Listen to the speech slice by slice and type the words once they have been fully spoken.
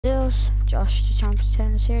Josh the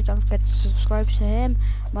Champ10 is here. Don't forget to subscribe to him,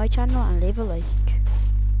 my channel, and leave a like.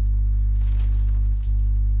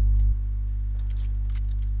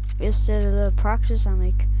 We just did a little practice, and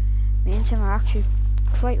like me and Tim are actually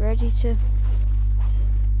quite ready to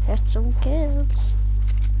get some kills.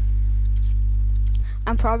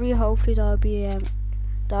 And probably, hopefully,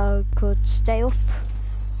 that could stay up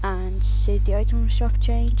and see the item shop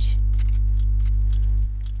change.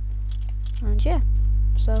 And yeah,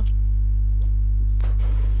 so.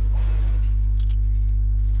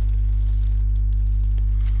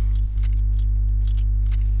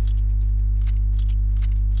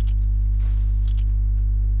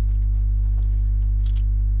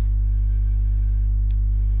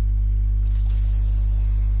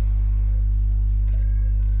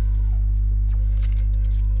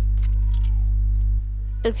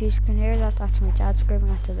 If you can hear that, that's my dad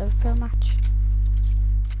screaming at the Liverpool match.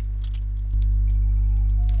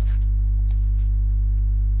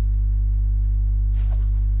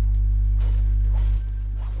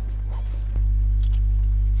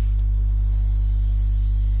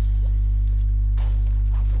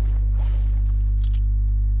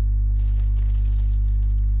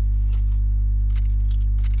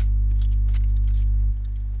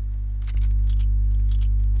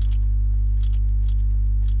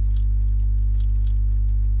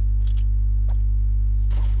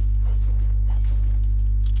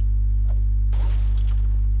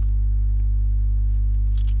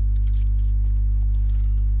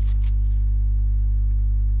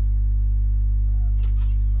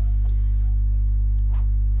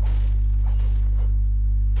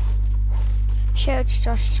 Shout out to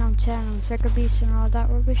Josh the Champ10 and Figure Beast and all that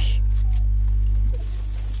rubbish.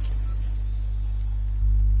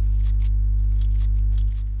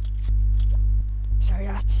 Sorry,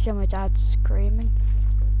 that's still my dad screaming.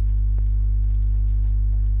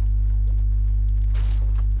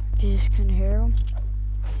 You just can hear him.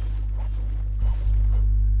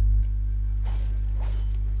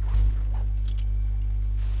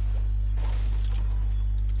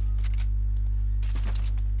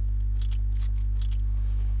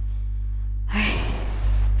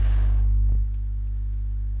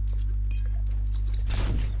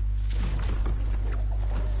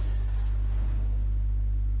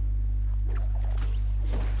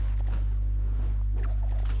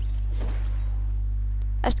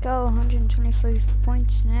 Let's go, 125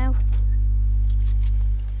 points now.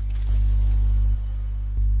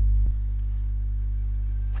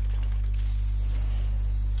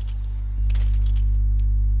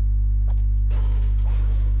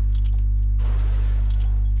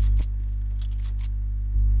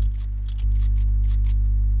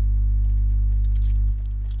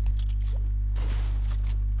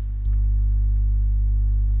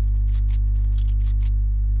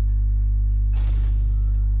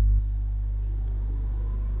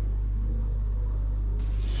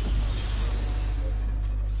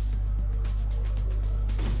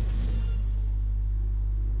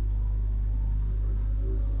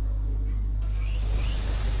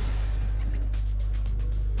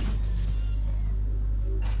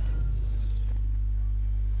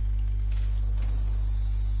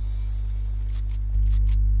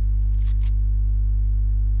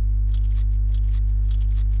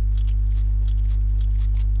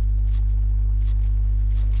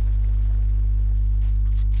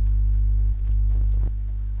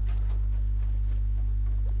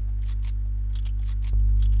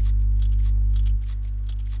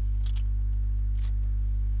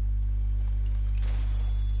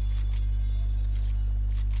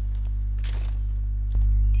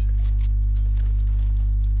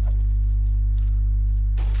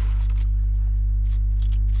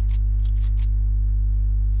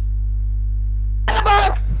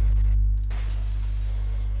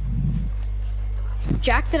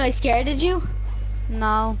 Jack, did I scared you?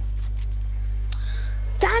 No.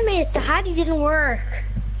 Damn it, the Hattie didn't work.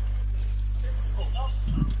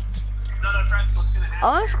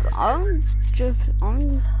 I'm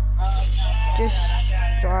just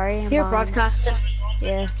sorry. You're broadcasting.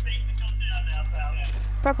 Yeah.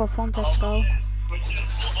 Purple pump, let's go.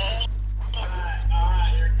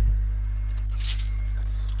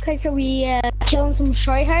 Okay, so we killing some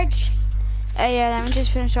tryhards. Yeah, let me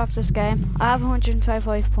just finish off this game. I have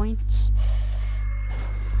 125 points.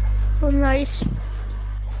 Oh, nice.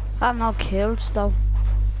 I have no kills though.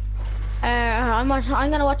 I'm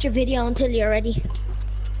gonna watch a video until you're ready.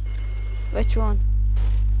 Which one?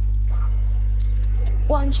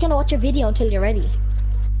 Well, I'm just gonna watch a video until you're ready.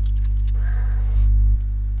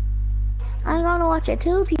 I'm gonna watch a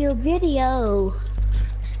 2-view video.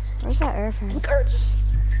 Where's that airframe?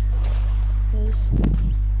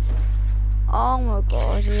 Oh my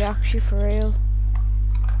god, are you actually for real?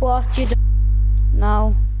 What you do?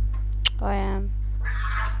 No, I am.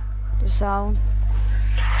 The sound.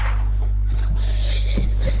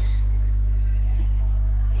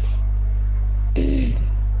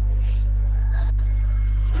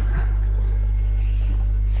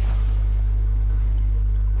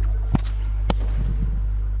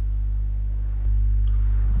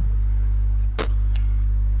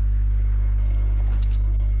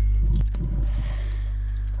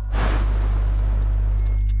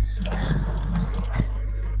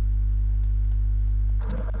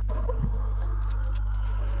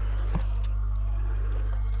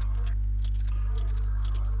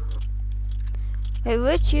 Hey,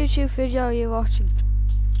 which YouTube video are you watching?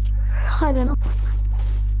 I don't know.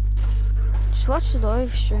 Just watch the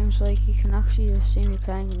live streams, like you can actually just see me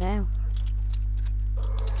playing now.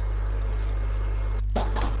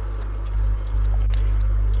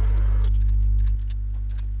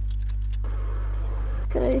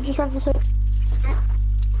 Okay, just have to say.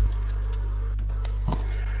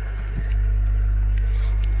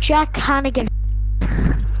 Jack Hannigan.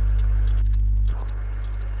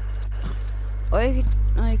 Or you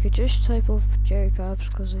could just type up Jerry Cobbs,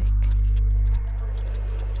 cause like.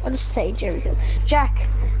 I'll just say Jerry. Jack.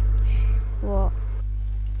 What?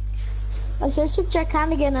 I searched up Jack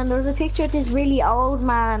Hannigan and there was a picture of this really old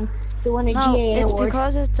man who won a No, GA it's award.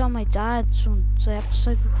 because it's on my dad's one, so I have to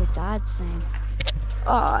type up my dad's name.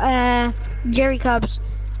 Oh, Jerry Cobbs.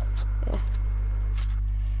 Yeah.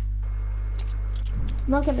 I'm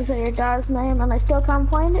not gonna say your dad's name and I still can't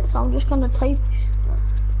find it, so I'm just gonna type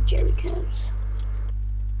Jerry Cobbs.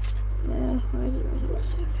 Yeah, where is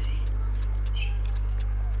it?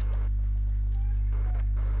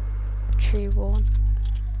 3-1.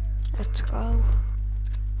 Let's go.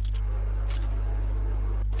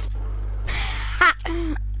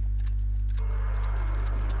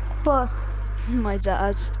 But My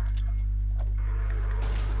dad.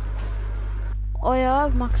 Oh yeah, I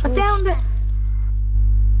have Max I Woods. found it.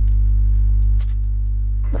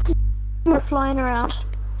 We're flying around.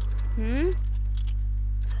 Hmm?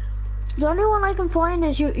 The only one I can find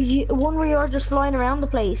is you one where you're just flying around the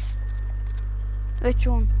place. Which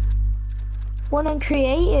one? One in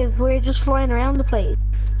creative where you're just flying around the place.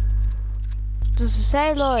 Does it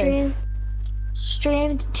say live?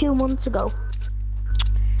 Streamed 2 months ago.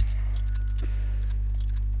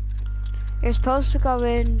 You're supposed to go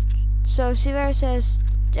in. So see where it says,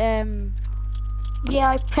 Yeah,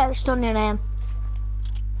 I pressed on your name.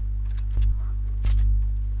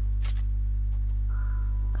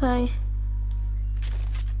 Okay.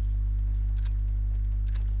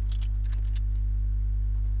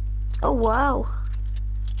 Oh wow.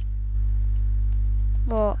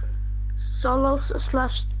 what? Solos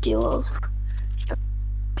slash duos.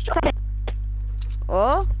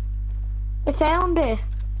 Oh? I found it.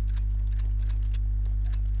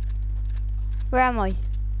 Where am I?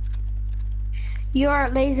 You're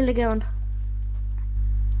at Lazy Lagoon.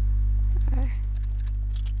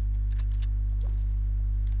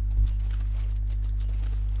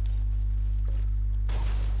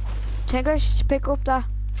 Think I should pick up that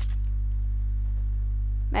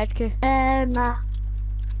medkit. Nah.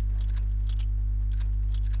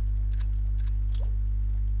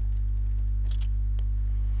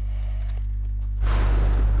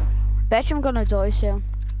 Bet you I'm gonna die soon.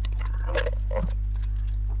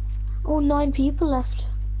 Oh, 9 people left.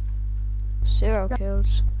 0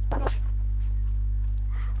 kills.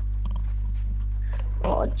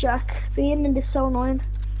 Oh, Jack, being in this so annoying.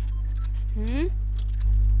 Hmm?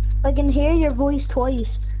 I can hear your voice twice.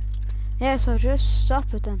 Yeah, so just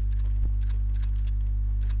stop it then.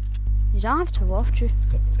 You don't have to watch it.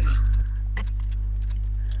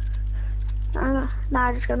 Nah,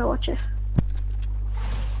 I'm just gonna watch it.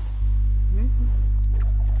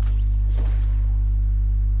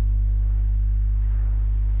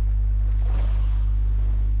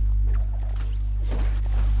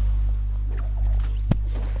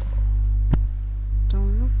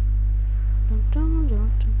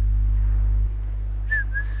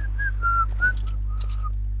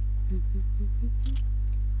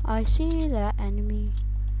 I see that enemy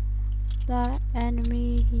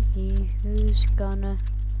who's gonna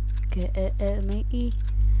get me,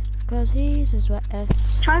 cause he's a sweat.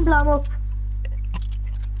 Try and blow him up.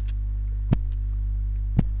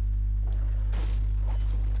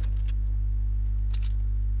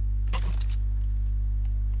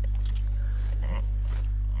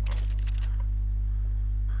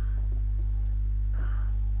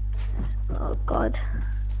 Oh god.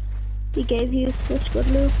 He gave you such good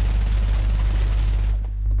loot.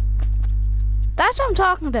 That's what I'm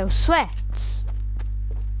talking about, sweats.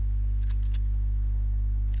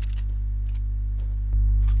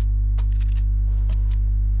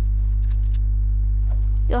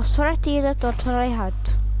 You're sweaty, that's what I had.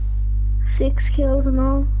 6 kills and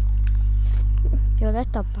all. You're a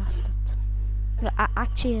little bastard. You're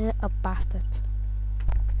actually a little bastard.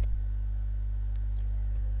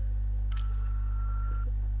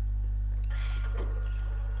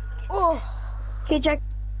 Oh. Hey Jack,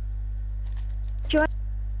 join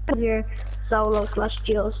your solo /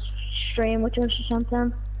 duo stream with us or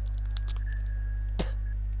something.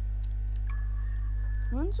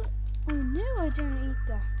 I knew I didn't eat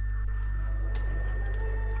that.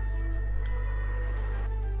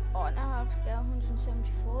 Oh, now I have to get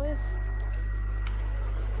 175.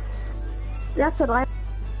 That's what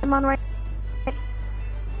I'm on right now.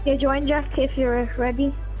 Okay, join Jack if you're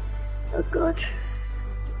ready. Oh god.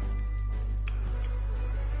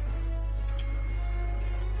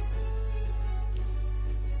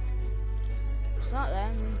 It's not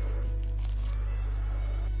letting me.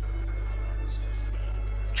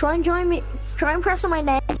 Try and join me. Try and press on my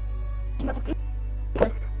name.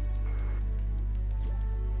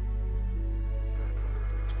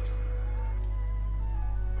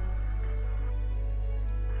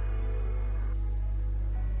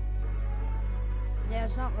 Yeah,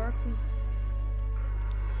 it's not working.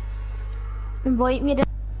 Invite me to.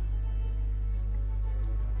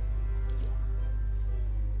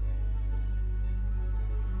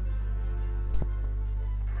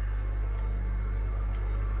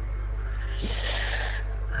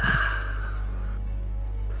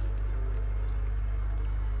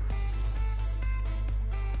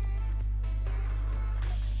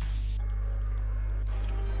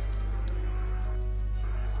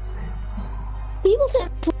 People say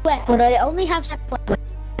sweat, but I only have 75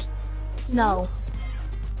 wins. No.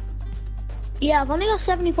 Yeah, I've only got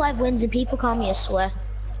 75 wins and people call me a sweat.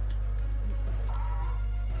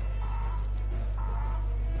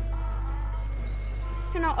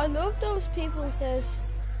 You know, I love those people who says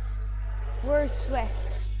we're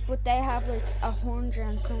sweats, but they have like 100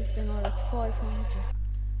 and something or like 500.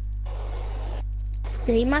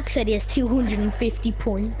 The Max said he has 250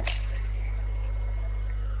 points.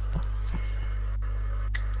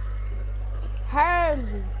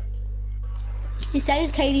 Hardly. He said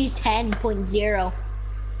his KD is 10.0.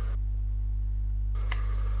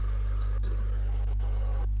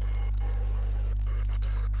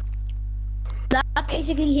 That's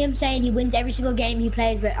basically him saying he wins every single game he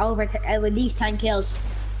plays with over at least 10 kills.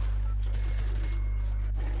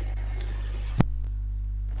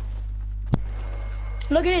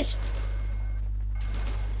 Look at it.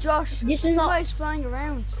 Josh, This is not. somebody's flying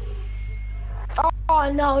around. Oh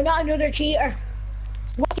no, not another cheater.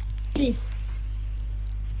 What is he?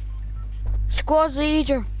 Squad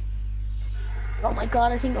leader. Oh my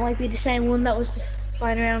god, I think it might be the same one that was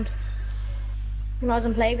flying around when I was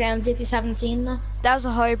on Playgrounds, if you haven't seen that. That was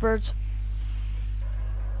a hybrid.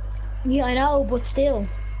 Yeah, I know, but still,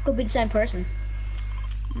 could be the same person.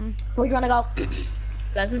 Where do you want to go?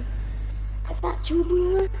 Pleasant. I got you,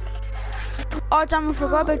 bro. Oh damn, I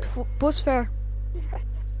forgot about the bus fare.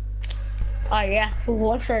 Oh yeah, for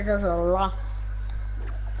what sure there's a lot.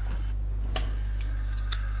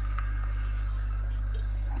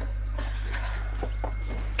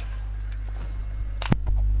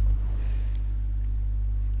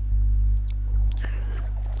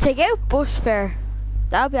 Take out bus fare.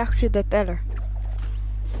 That'll be actually a bit better.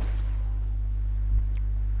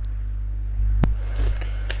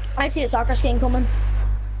 I see a soccer skin coming.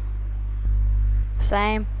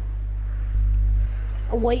 Same.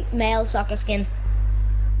 A white male soccer skin.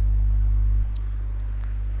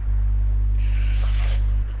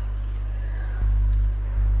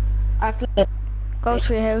 After the Go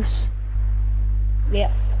to your house.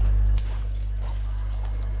 yeah.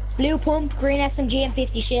 Blue pump, green SMG and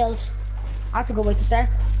 50 shields. I have to go with the star.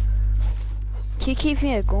 Can you keep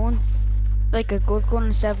me a gun? Like a good gun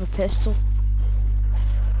instead of a pistol?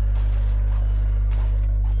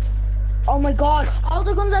 Oh my god, all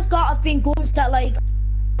the guns I've got have been guns that like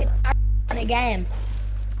in a game.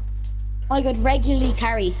 I could regularly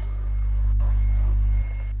carry.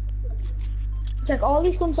 It's like all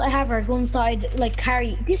these guns I have are guns that I'd like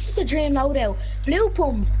carry. This is the dream loadout. Blue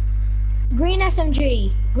pump, green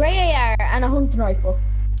SMG, grey AR and a hunting rifle.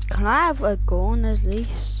 Can I have a gun at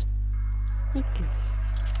least? Thank you.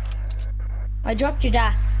 I dropped you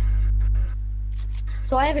that.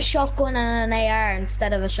 So I have a shotgun and an AR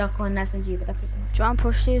instead of a shotgun and SMG, but that's okay. Do you want to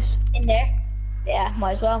push these? In there? Yeah,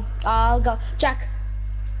 might as well. I'll go. Jack,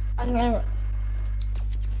 I'm gonna...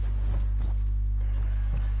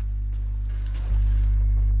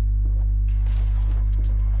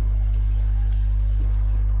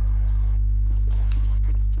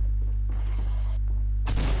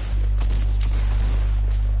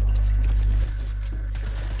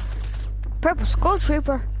 Purple Skull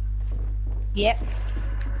Trooper. Yep.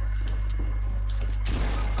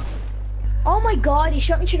 Oh my god, he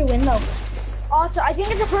shot me through the window. Also, I think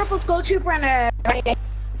it's a purple skull trooper and a renegade.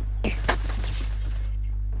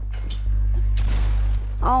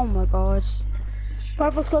 Oh my god.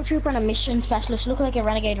 Purple skull trooper and a mission specialist look like a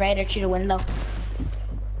renegade raider through the window.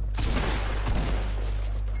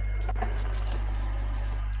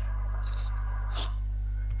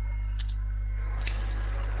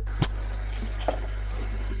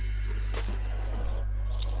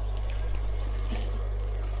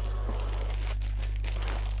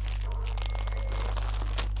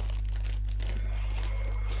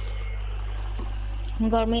 Oh my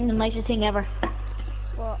god, I mean the nicest thing ever.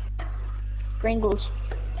 What? Pringles.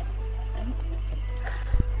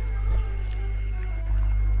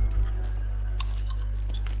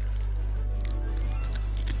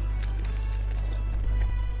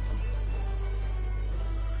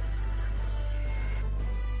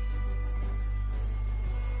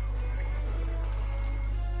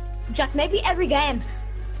 Jack, maybe every game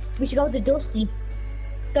we should go to Dusty.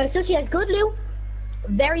 So Dusty has good loot,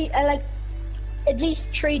 very like at least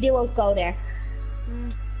 3 duos go there.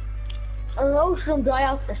 And most of them die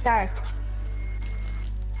off the start.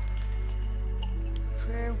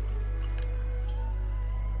 True.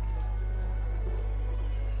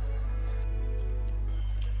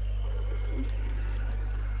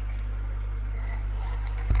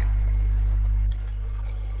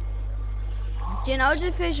 Do you know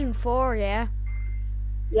Division 4, yeah?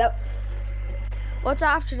 Yep. What's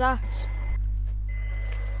after that?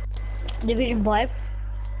 Division 5.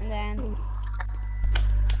 And then...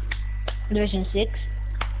 Division 6.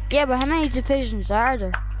 Yeah, but how many divisions are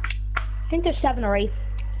there? I think there's 7 or 8.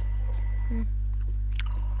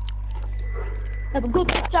 Have a good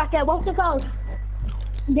Jack, what's it called?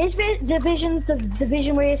 This division's the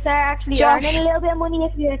division where you start actually earning a little bit of money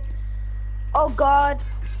if you... Oh god.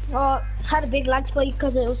 Oh, had a big lag spike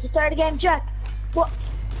because it was the start of the game. Jack, what?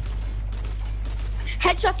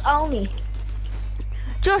 Headshots only.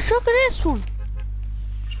 Josh, look at this one.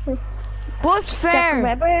 Bus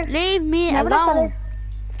fare. Leave me alone.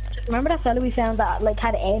 Remember that fella we found that like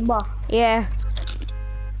had an aimbot? Yeah.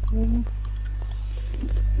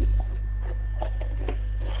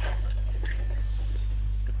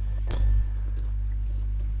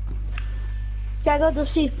 Gotta go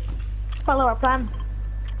to see. Follow our plan.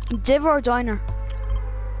 Div or diner?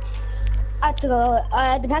 I have to go.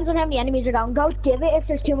 Depends on how many enemies are down. Go div it if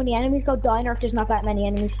there's too many enemies. Go diner if there's not that many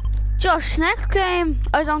enemies. Josh, next game,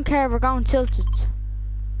 I don't care. We're going tilted.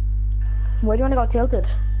 Where do you want to go tilted?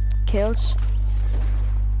 Kills.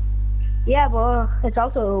 Yeah, but it's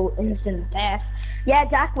also instant death. Yeah,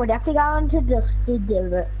 Jack, we're definitely going to just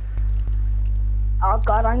div it. Oh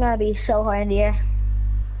god, I'm gonna be so high in the air.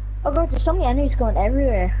 Oh god, there's so many enemies going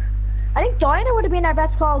everywhere. I think diner would have been our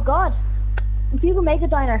best call. God, if you can make a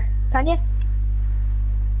diner, can you?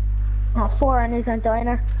 Oh, 4 enemies on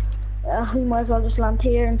diner. We might as well just land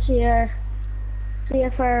here and see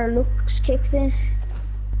if our looks kicks in.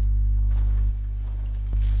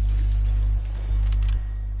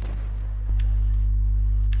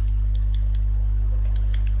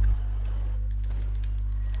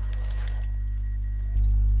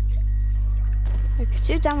 I could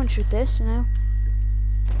do damage with this now.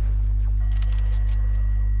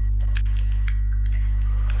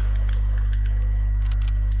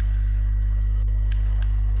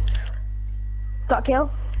 Got a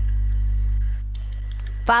kill.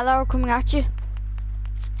 Valor coming at you.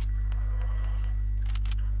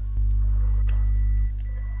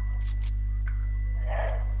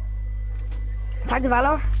 Tag the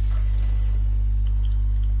Valor.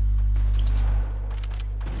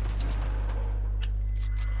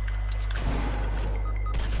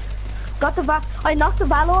 Got the I knocked the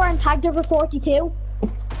Valor and tagged her for 42.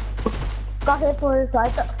 Got it for the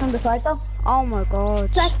side, from the side though. Oh my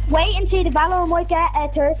god. Just wait and see, the Valor might get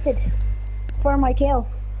thirsted for my kill.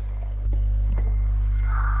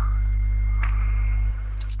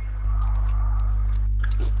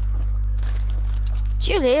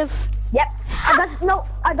 Do you live? Yep.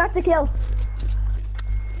 I got the kill.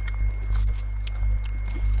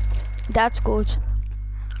 That's good.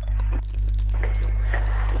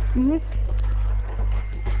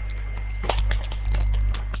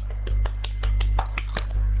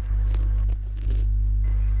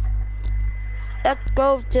 Let's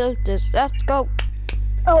go tilted. Let's go.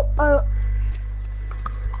 Oh,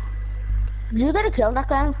 did you get a kill that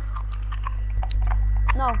guy?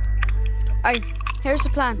 No. Alright, here's the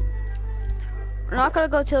plan. We're not gonna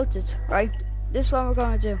go tilted, right? This is what we're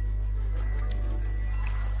gonna do.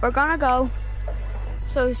 We're gonna go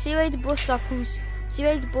So see where the bus stop comes. See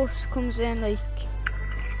where the bus comes in, like.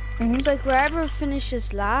 It's like wherever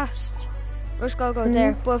finishes last, we're just gonna go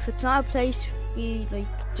there. But if it's not a place, we like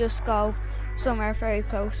just go somewhere very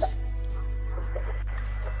close.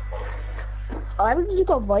 I would just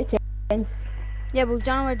go right in. Yeah, but we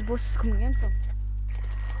don't know where the bus is coming in from.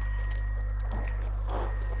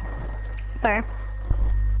 Fair.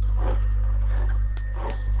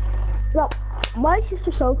 Look, my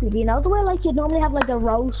sister Sophie, do you know the way like you normally have like a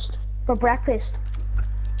roast for breakfast?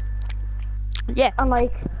 Yeah. On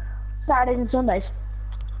like Saturdays and Sundays.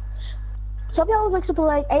 Sophie always wakes up at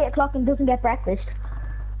like 8 o'clock and doesn't get breakfast.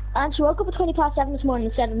 And she woke up at 7:20 this morning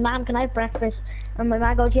and said, "Mom, can I have breakfast?" And my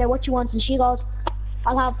mom goes, "Yeah, what you want?" And she goes,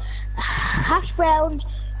 "I'll have hash browns,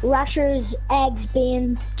 rashers, eggs,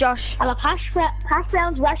 beans." Josh. I'll have hash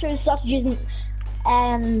browns, rashers, sausages,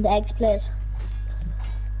 and eggs, please.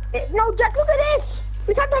 No, Jack, look at this!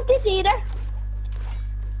 We can't have this either.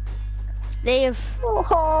 Leave.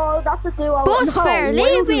 Oh, that's the duo. Bus fare,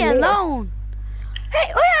 leave me alone.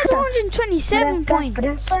 Hey, I had 127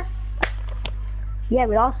 points. Yeah,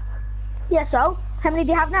 we lost. Yeah, so? How many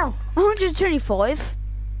do you have now? 125.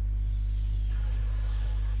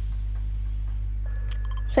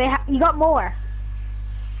 So you got more?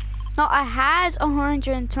 No, I had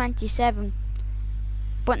 127.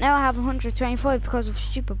 But now I have 125 because of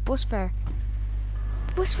stupid bus fare.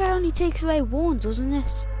 Bus fare only takes away one, doesn't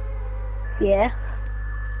it? Yeah.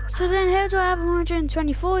 So then how do I have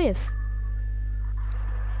 125?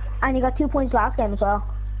 And you got 2 points last game as well.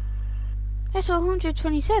 That's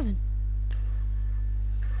 127.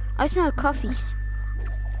 I smell coffee.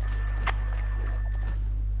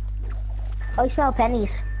 I smell pennies.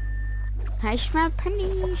 I smell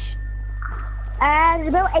pennies. There's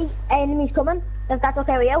about 8 enemies coming, if that's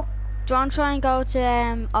okay with you. Do you want to try and go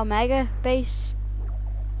to Omega base?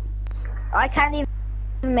 I can't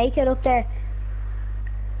even make it up there.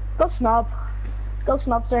 Go snob. Go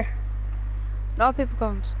snob, sir. A lot of people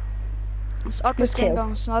going. Soccer skin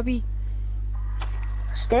going snobby.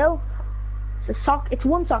 Still, it's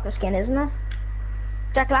one soccer skin, isn't it?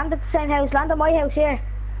 Jack, land at the same house. Land at my house here.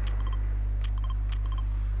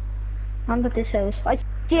 Land at this house. I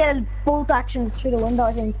see a bolt action through the window,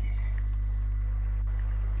 I think.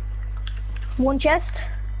 One chest.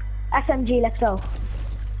 SMG, let's go.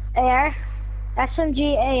 AR.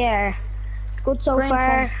 SMG, AR. Good so Brain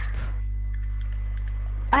far. pump.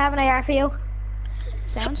 I have an AR for you.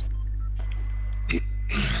 Sound.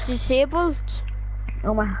 Disabled.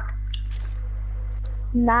 Oh my.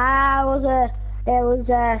 Nah, it was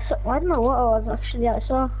I don't know what it was actually I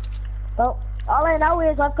saw. Well, all I know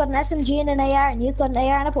is I've got an SMG and an AR and you've got an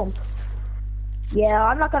AR and a pump. Yeah,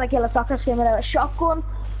 I'm not gonna kill a soccer skin without a shotgun.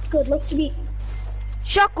 Good luck to me.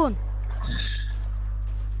 Shotgun.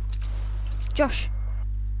 Josh.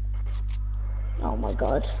 Oh my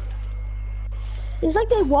god. It's like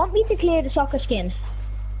they want me to clear the soccer skin.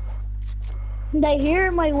 They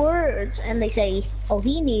hear my words and they say, "Oh,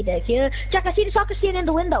 he need a cure." Jack, I see the soccer skin in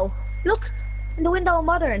the window. Look, in the window of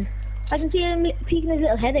Modern. I can see him peeking his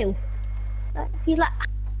little head out. He's like,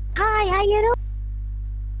 "Hi, how you doing?"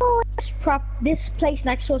 Oh, this place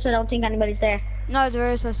next to us, I don't think anybody's there. No,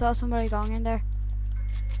 there is. I saw somebody going in there.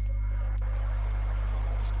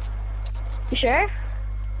 You sure?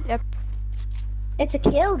 Yep. It's a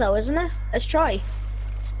kill though, isn't it? Let's try.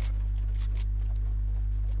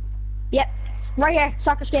 Yep. Right here,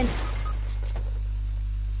 soccer skin.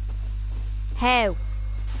 How?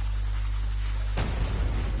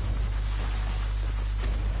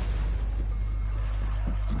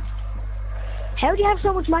 How do you have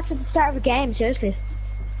so much match at the start of a game, seriously?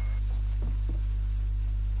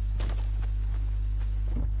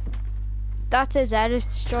 That is edit,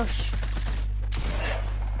 Josh.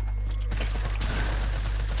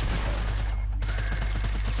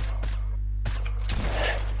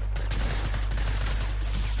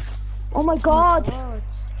 Oh my god!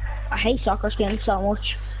 I hate soccer skins so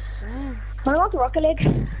much. Same. Can I want the Rocket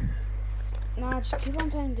League? Nah, just keep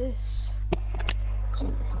on playing this.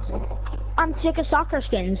 I'm sick of soccer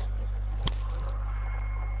skins.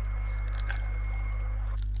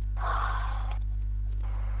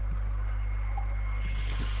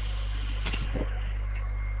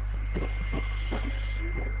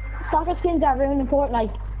 Soccer skins are ruining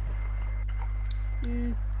Fortnite.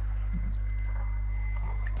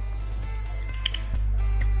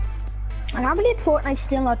 And I believe Fortnite's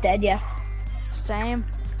still not dead yet. Same.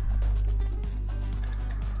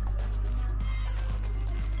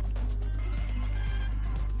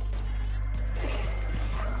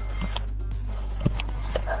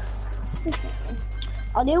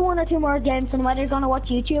 I'll do 1 or 2 more games, and whether you're gonna watch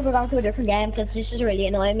YouTube or go to a different game, because this is really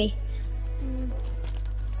annoying me.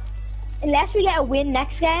 Unless we get a win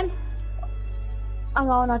next game, I'm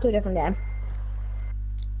going on to a different game.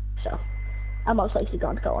 So, I'm most likely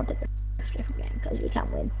going to go on to a different game, because we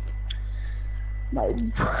can't win. My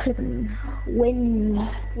win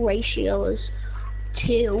ratio is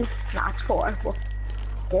 2, not 4, but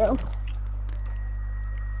still.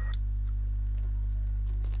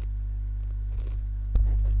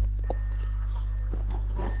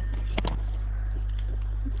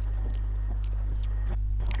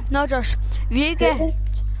 No, Josh. If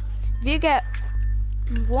you get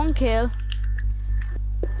 1 kill.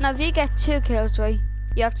 No, if you get 2 kills, right?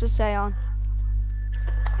 You have to stay on.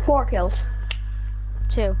 4 kills.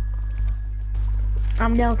 2.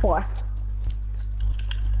 I'm doing 4.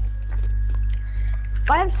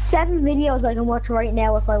 I have 7 videos I can watch right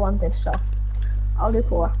now if I want this, so I'll do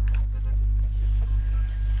 4.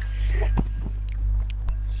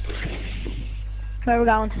 Where are we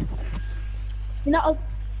going? You know,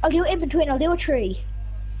 I'll do it in between. I'll do a tree.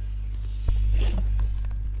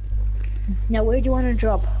 Now, where do you want to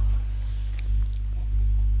drop?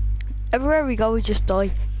 Everywhere we go, we just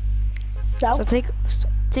die. So think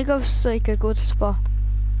of like a good spot.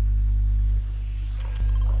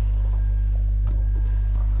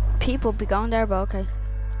 People be going there, but okay.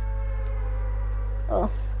 Oh.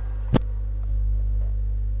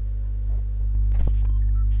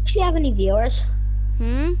 Do you have any viewers? Do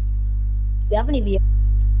you have any viewers?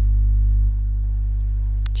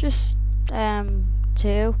 Just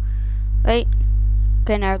 2. Wait.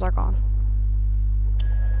 Okay, now they're gone.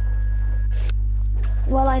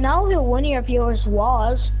 Well, I know who one of your viewers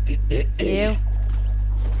was. You.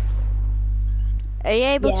 Are you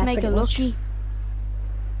able to make it lucky?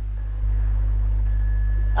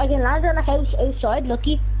 I can land on a house outside,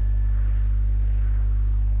 lucky.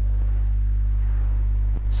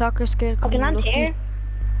 Soccer skill. I can land lucky. here.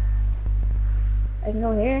 I can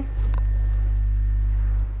go here.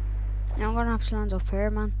 Now I'm gonna have to land up here,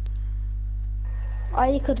 man.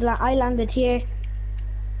 I landed here.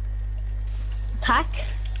 Attack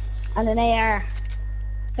and an AR.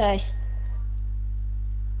 Okay.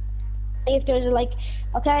 If there's like,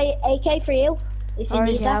 okay, AK for you. If you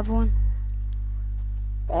already need that. have one.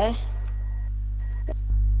 Okay.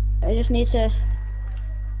 I just need to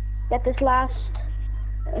get this last.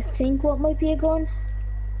 I think what might be a gun.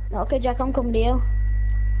 Okay, Jack, I'm coming to you.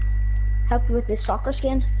 Help you with this soccer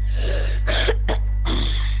skin.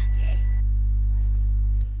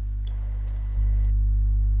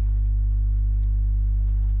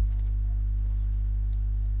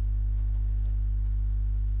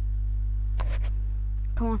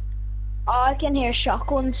 Come on. Oh, I can hear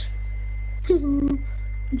shotguns. I'm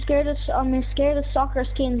scared of soccer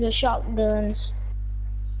skins with shotguns.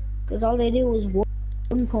 Cause all they do is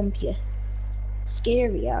one pump you.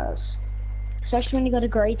 Scary as. Especially when you got a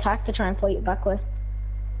great attack to try and fight it back with.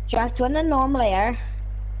 Jack, do you want a normal AR?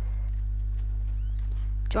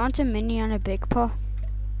 Do you want a mini and a big paw?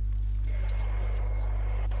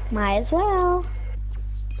 Might as well.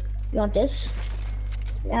 You want this?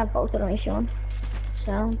 Yeah, both of them if you want.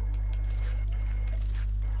 So.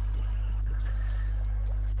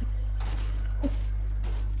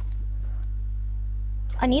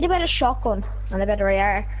 I need a better shotgun and a better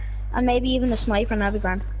AR. And maybe even a sniper and that'd be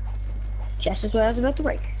grand. Just as well as about to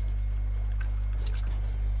break.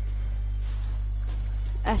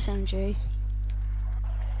 SMG.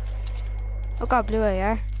 I got blue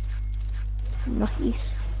AR. Nice.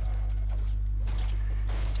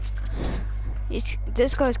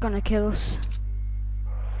 This guy's gonna kill us.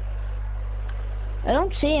 I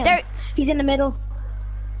don't see him. There. He's in the middle.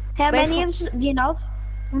 How Wait many of us do you know?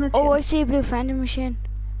 Oh, I see a blue vending machine.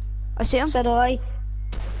 I see him. So do I.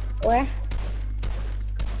 Where?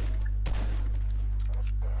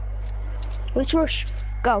 Which rush?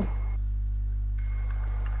 Go.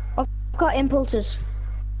 I've got impulses.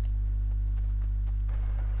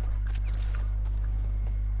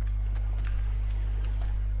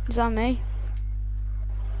 Is that me?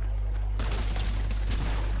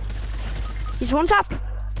 He's one tap.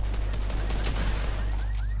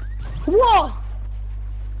 Whoa!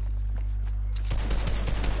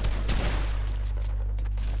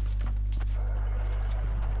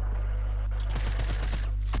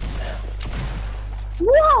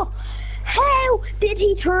 Whoa! How did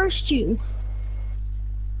he thirst you?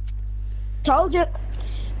 Told you.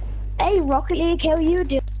 Hey, Rocket League, how you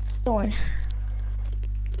doing?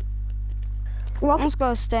 I'm just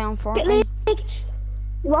gonna stay on Fortnite.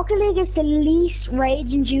 Rocket League is the least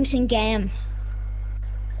rage-inducing game.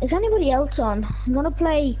 Is anybody else on? I'm gonna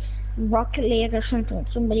play Rocket League or something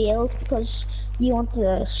with somebody else because you want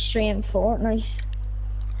to stream Fortnite.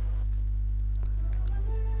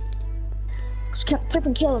 Just can't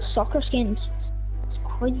flipping kill soccer skins.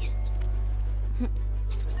 Christ.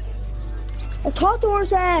 I thought there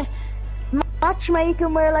was a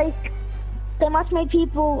matchmaking where like they matchmake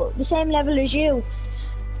people the same level as you.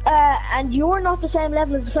 And you're not the same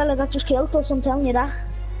level as the fella that just killed us, I'm telling you that.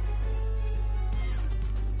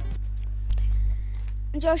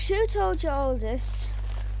 Josh, who told you all this?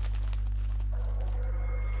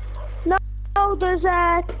 No, there's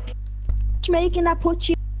a matchmaking that puts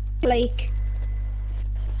you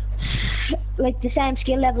like the same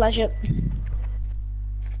skill level as you.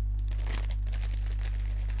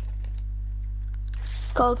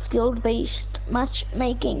 It's called skill-based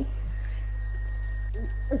matchmaking.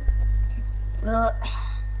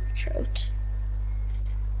 Truth.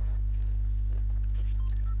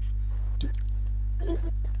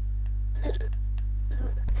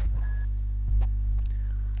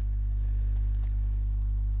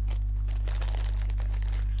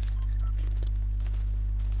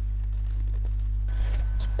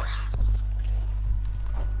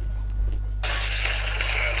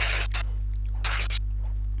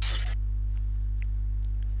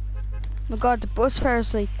 Oh my god, the bus fare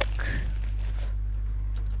is like...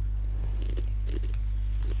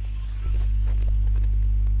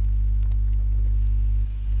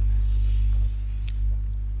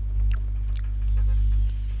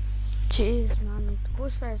 Jeez, man, the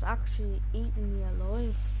bus fare is actually eating me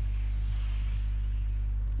alive.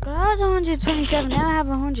 God, I was 127, now I have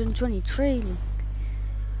 123. Like.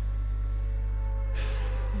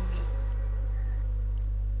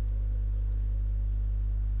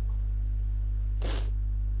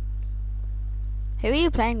 Who are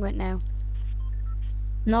you playing with now?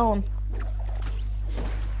 No one.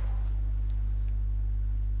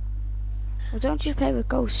 Why don't you play with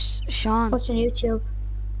Ghost Sean? What's on YouTube?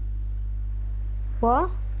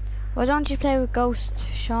 What? Why don't you play with Ghost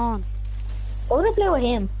Sean? I want to play with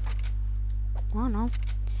him. I don't know.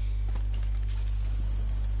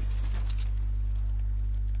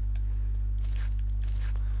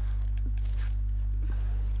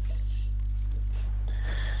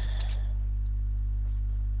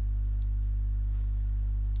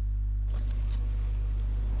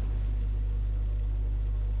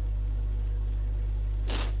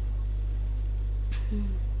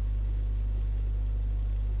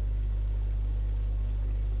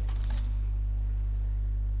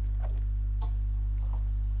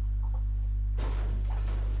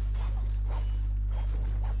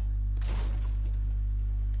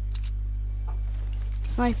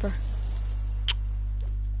 Sniper.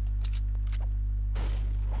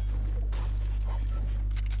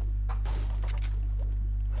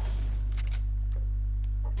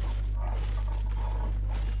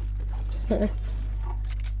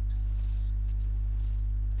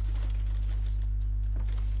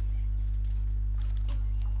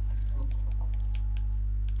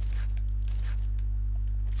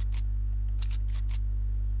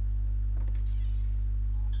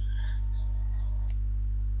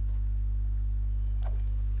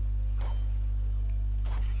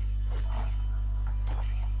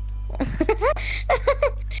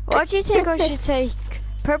 What do you think I should take?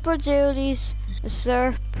 Purple dualies, a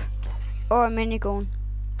slurp, or a minigun?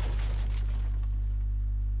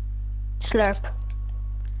 Slurp.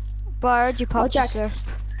 But I heard you popped the Jack. slurp.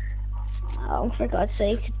 Oh, for God's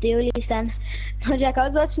sake, dualies then. No, Jack, I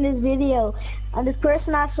was watching this video, and this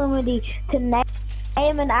person asked somebody to name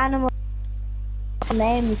an animal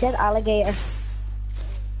name. He said alligator.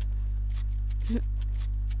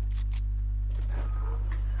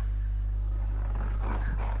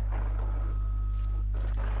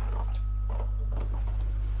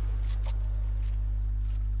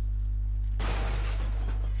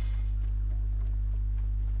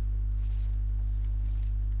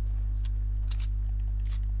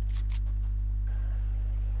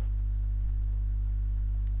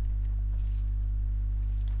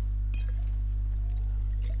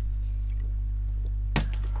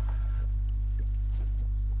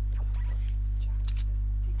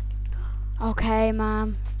 Okay,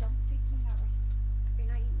 ma'am. Don't speak to me that way. You're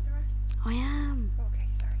not eating the rest? I am. Okay,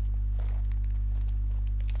 sorry.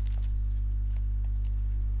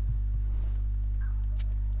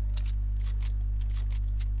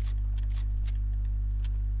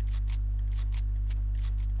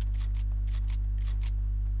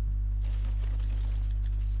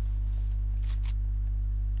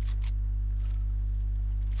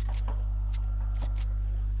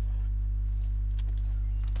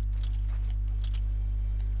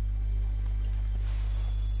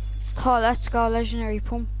 Oh, let's go legendary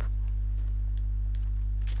pump.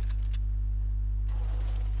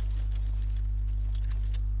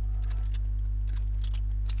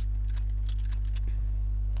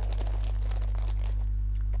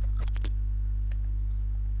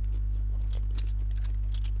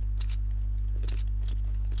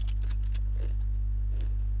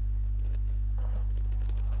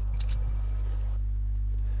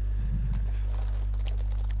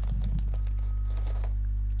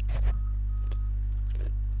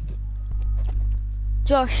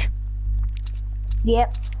 Josh,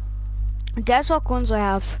 Yep. guess what guns I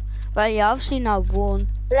have? Well, you obviously know one.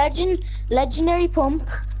 Legendary pump,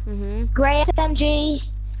 grey SMG,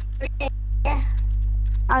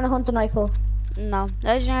 and a hunting rifle. No,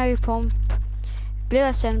 legendary pump, blue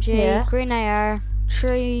SMG, Yeah. green AR,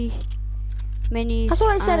 3 minis, That's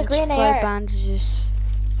what I said, a and green 5 AR. bandages.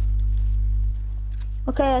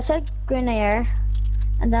 Okay, I said green air,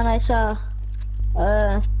 and then I saw,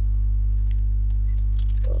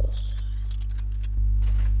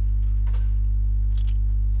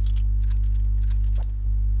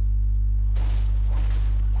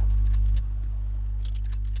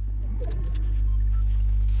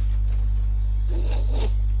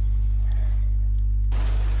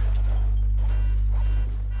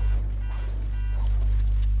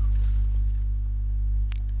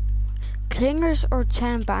 Clingers or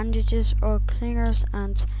 10 bandages, or clingers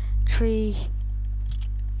and 3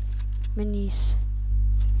 minis.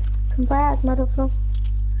 congrats, motherfucker.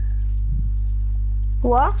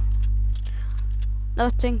 What?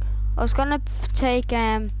 Nothing. I was gonna take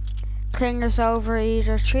clingers over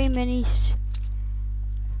either 3 minis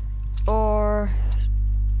or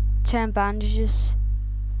 10 bandages.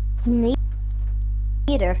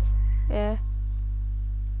 Neither. Yeah.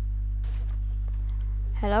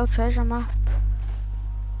 Hello, treasure map.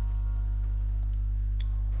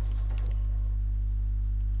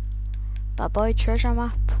 Bye bye, treasure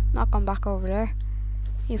map. Not going back over there.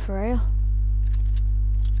 You for real?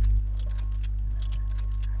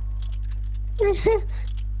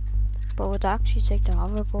 But would actually take the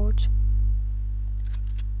hoverboard.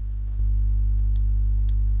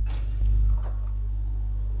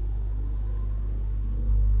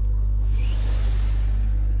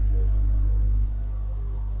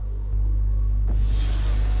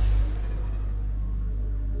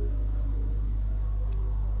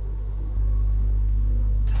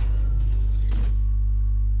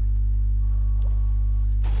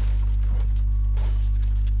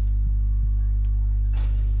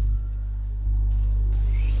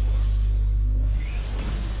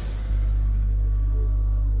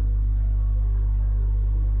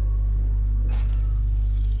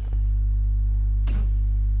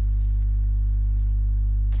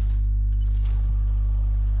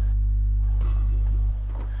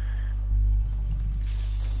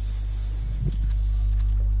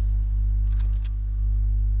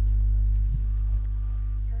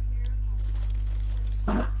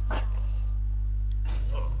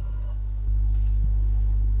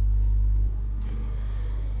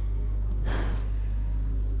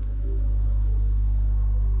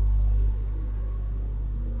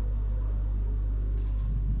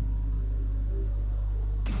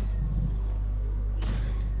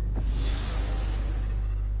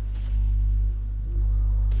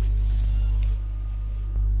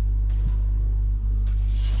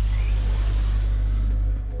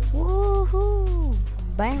 Woohoo!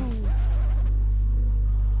 Bam!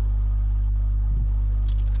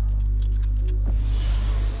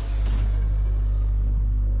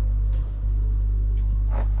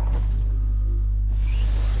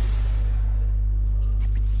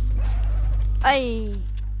 Ay!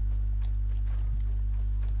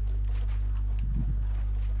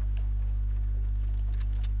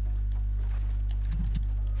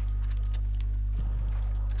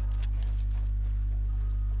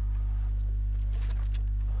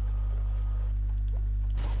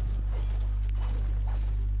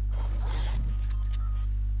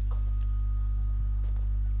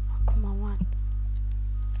 Come on, man.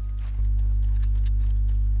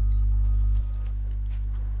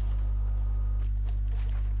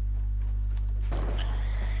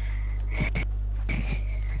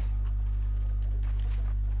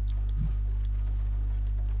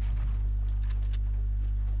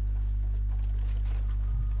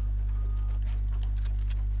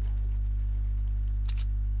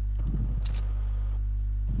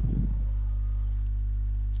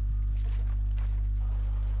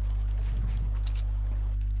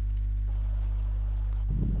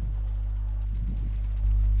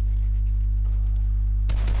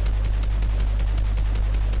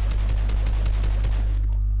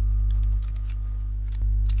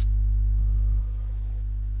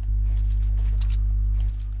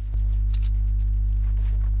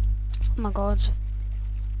 Oh my god.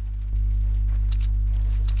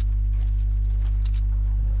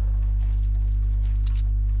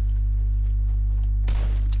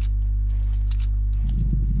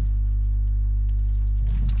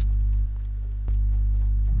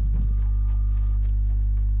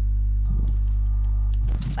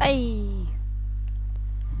 Hey,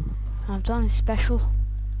 I've done a special.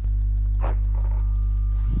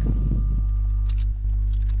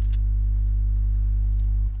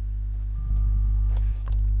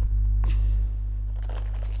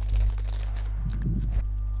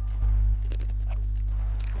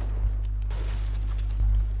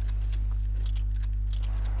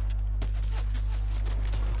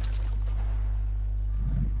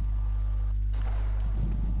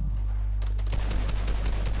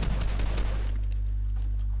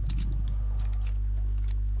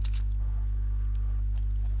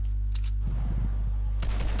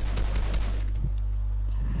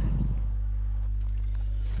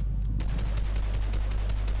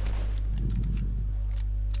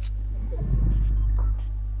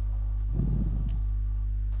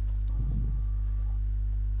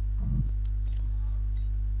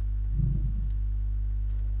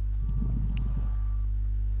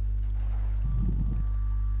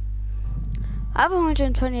 I have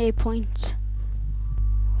 128 points.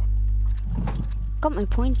 Got my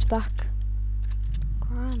points back.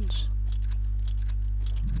 Grand.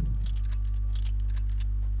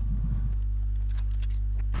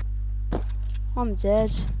 I'm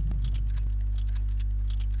dead.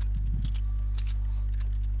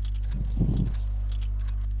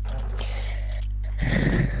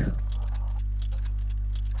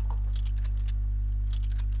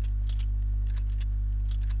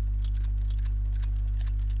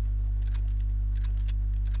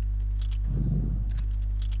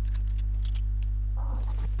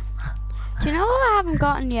 Do you know what I haven't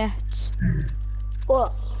gotten yet?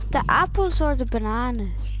 What? The apples or the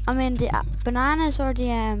bananas? I mean the bananas or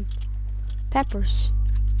the peppers?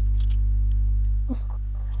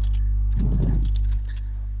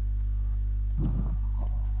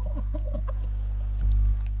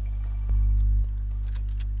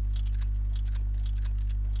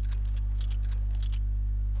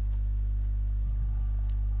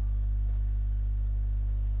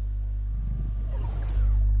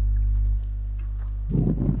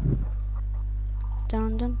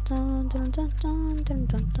 Dun dun dun dun dun dun dun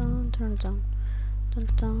dun dun dun dun dun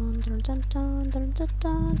dun dun dun dun dun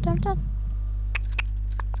dun dun dun.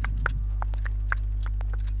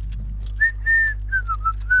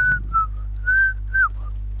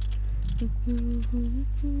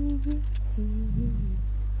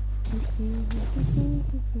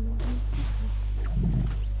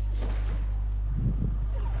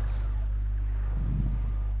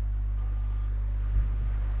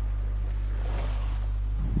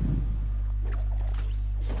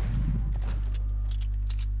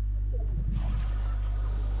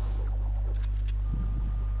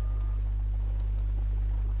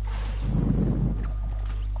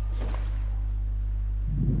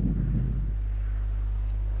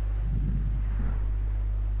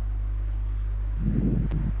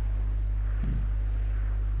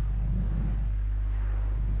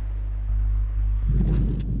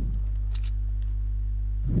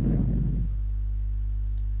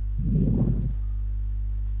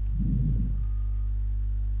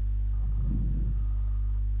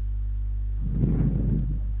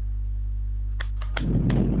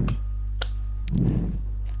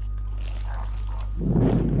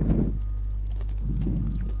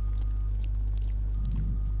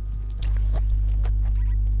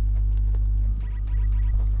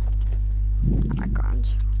 I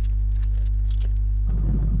can't.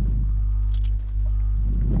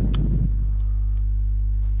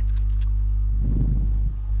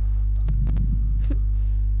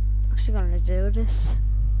 Actually gonna do this.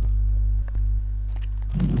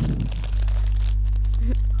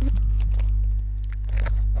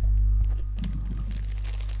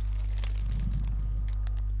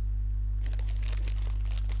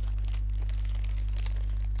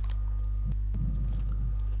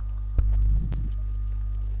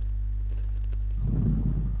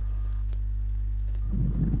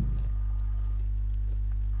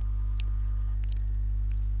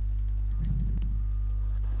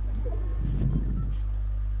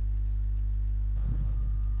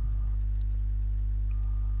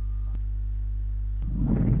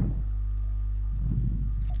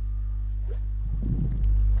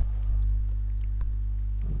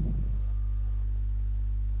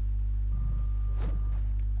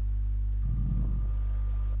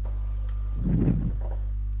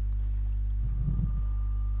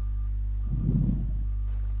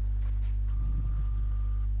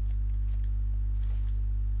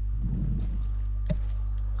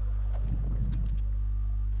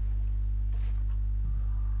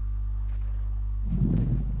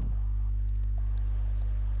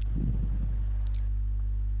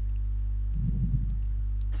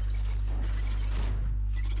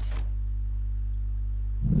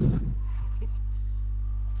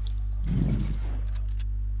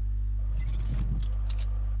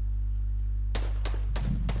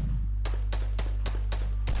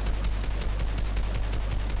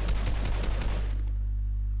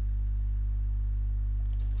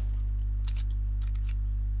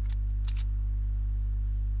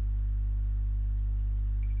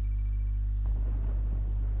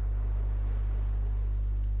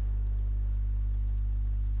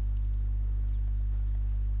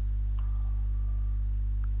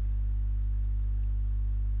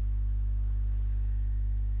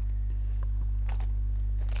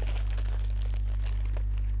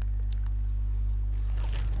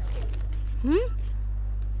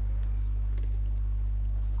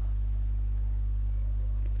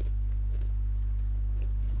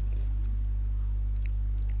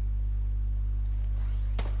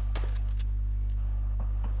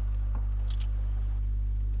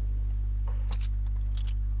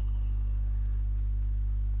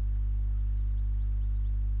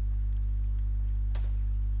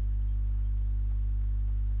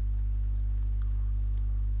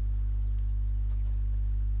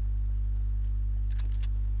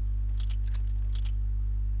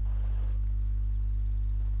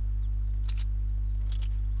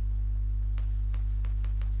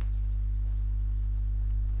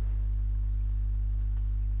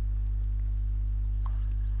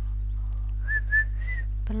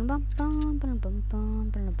 bum bum bum bum bum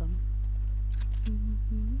bum bum.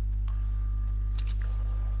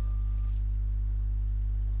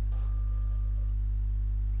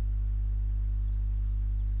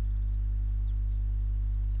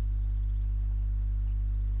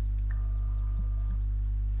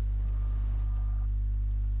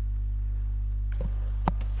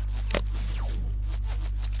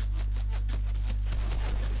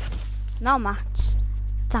 No maths.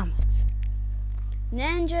 Damn it.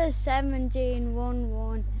 Ninja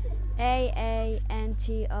 1711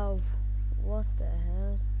 AANTO. What the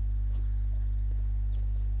hell?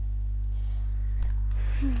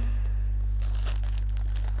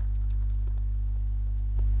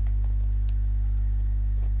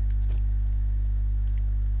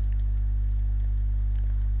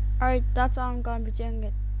 Alright, that's all I'm gonna be doing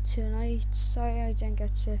it tonight. Sorry I didn't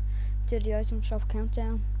get to do the item shop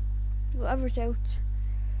countdown. Whoever's out,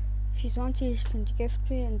 if you want to, you can gift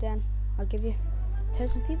me and then I'll give you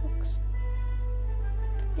 1,000 V-Bucks.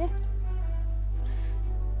 Yeah.